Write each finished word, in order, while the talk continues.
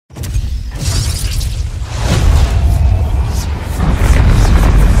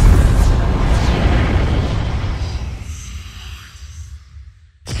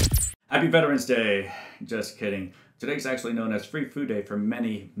Happy Veterans Day. Just kidding. Today's actually known as Free Food Day for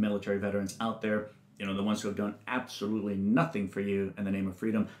many military veterans out there. You know, the ones who have done absolutely nothing for you in the name of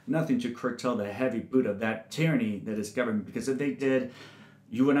freedom. Nothing to curtail the heavy boot of that tyranny that is government. Because if they did,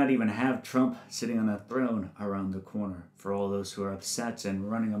 you would not even have Trump sitting on that throne around the corner. For all those who are upset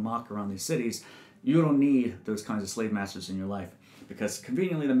and running amok around these cities, you don't need those kinds of slave masters in your life. Because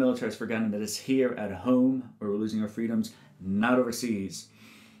conveniently the military has forgotten that it's here at home where we're losing our freedoms, not overseas.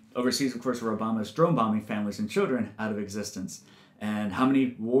 Overseas, of course, where Obama is drone bombing families and children out of existence. And how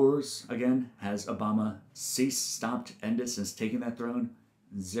many wars, again, has Obama ceased, stopped, ended since taking that throne?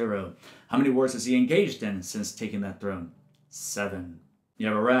 0. How many wars has he engaged in since taking that throne? 7. You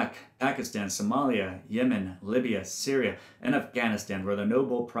have Iraq, Pakistan, Somalia, Yemen, Libya, Syria, and Afghanistan, where the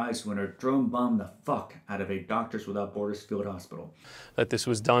Nobel Prize winner drone bombed the fuck out of a Doctors Without Borders field hospital. That this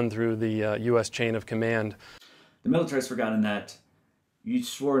was done through the U.S. chain of command. The military has forgotten that you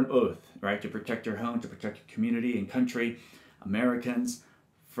swore an oath, right, to protect your home, to protect your community and country, Americans,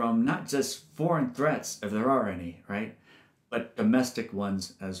 from not just foreign threats, if there are any, right, but domestic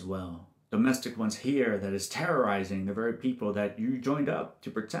ones as well. Domestic ones here that is terrorizing the very people that you joined up to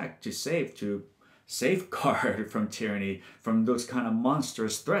protect, to save, to safeguard from tyranny, from those kind of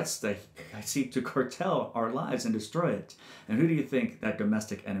monstrous threats that seek to curtail our lives and destroy it. And who do you think that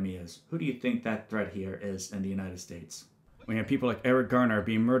domestic enemy is? Who do you think that threat here is in the United States? We have people like Eric Garner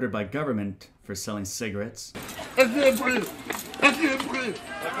being murdered by government for selling cigarettes. I can't breathe. I can't breathe.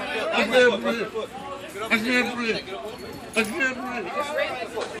 I can't breathe. I can't breathe. I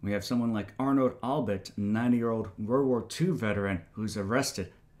can't breathe. We have someone like Arnold Albert, 90-year-old World War II veteran who's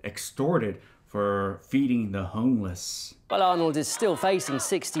arrested, extorted for feeding the homeless. Well, Arnold is still facing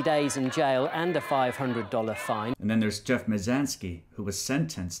 60 days in jail and a $500 fine. And then there's Jeff Mizanski, who was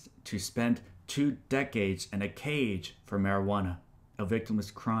sentenced to spend 2 decades in a cage for marijuana, a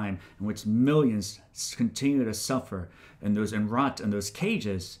victimless crime in which millions continue to suffer and rot in those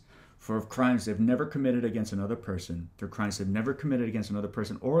cages for crimes they've never committed against another person, for crimes they've never committed against another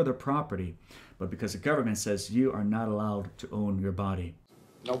person or their property, but because the government says you are not allowed to own your body.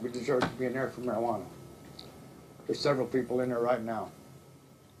 Nobody deserves to be in there for marijuana. There's several people in there right now.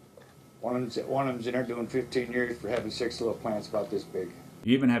 One of them's in there doing 15 years for having 6 little plants about this big.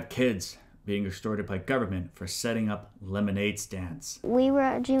 You even have kids being extorted by government for setting up lemonade stands. We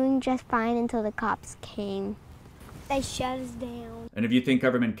were doing just fine until the cops came. They shut us down. And if you think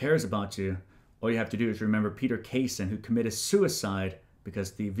government cares about you, all you have to do is remember Peter Kaysen, who committed suicide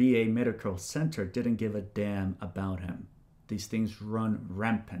because the VA Medical Center didn't give a damn about him. These things run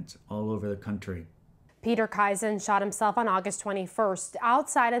rampant all over the country. Peter Kaysen shot himself on August 21st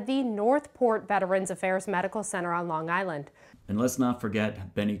outside of the Northport Veterans Affairs Medical Center on Long Island. And let's not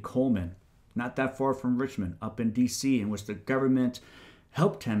forget Benny Coleman, not that far from Richmond, up in D.C., in which the government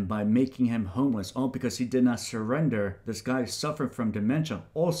helped him by making him homeless, all because he did not surrender. This guy suffered from dementia,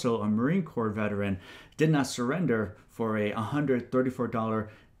 also a Marine Corps veteran, did not surrender for a $134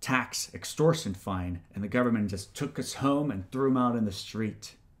 tax extortion fine, and the government just took us home and threw him out in the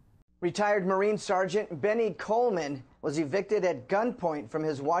street. Retired Marine Sergeant Benny Coleman was evicted at gunpoint from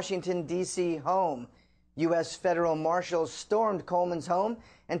his Washington, D.C. home. U.S. federal marshals stormed Coleman's home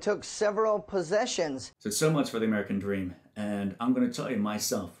and took several possessions. So much for the American dream. And I'm going to tell you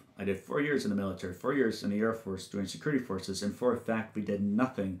myself, I did 4 years in the military, 4 years in the Air Force doing security forces, and for a fact we did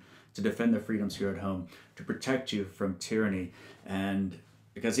nothing to defend the freedoms here at home, to protect you from tyranny. And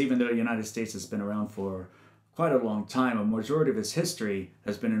because even though the United States has been around for quite a long time, a majority of its history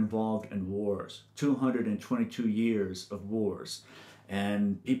has been involved in wars, 222 years of wars.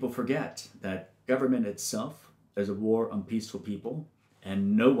 And people forget that government itself is a war on peaceful people,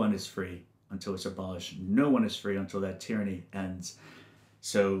 and no one is free until it's abolished. No one is free until that tyranny ends.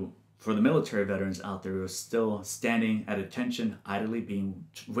 So for the military veterans out there who are still standing at attention, idly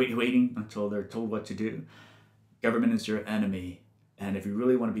waiting until they're told what to do, government is your enemy. And if you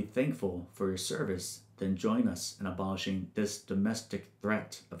really want to be thankful for your service, then join us in abolishing this domestic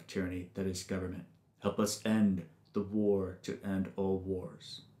threat of tyranny that is government. Help us end the war to end all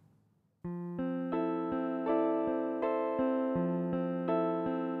wars.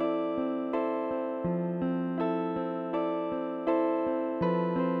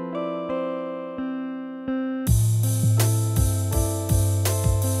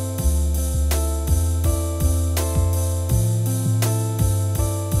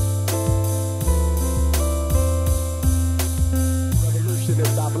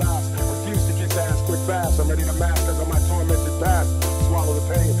 I'm ready to master on my tormented past. Swallow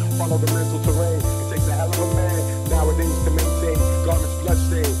the pain, follow the mental terrain. It takes a hell of a man nowadays to maintain garments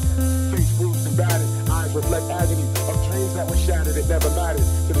bloodstained, face bruised and battered, eyes reflect agony of dreams that were shattered. It never mattered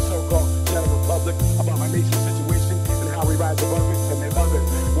to the so-called public about my nation's situation and how we rise above it and then others.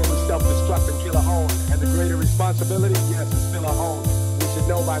 When we self-destruct and kill a home, and the greater responsibility, yes, it's still a home. We should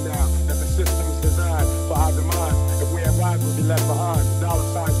know by now that the system is designed for our demise. If we have lives, we'll be left behind. Dollar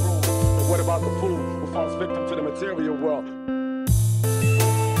signs rule. But what about the fool who falls victim to the material world?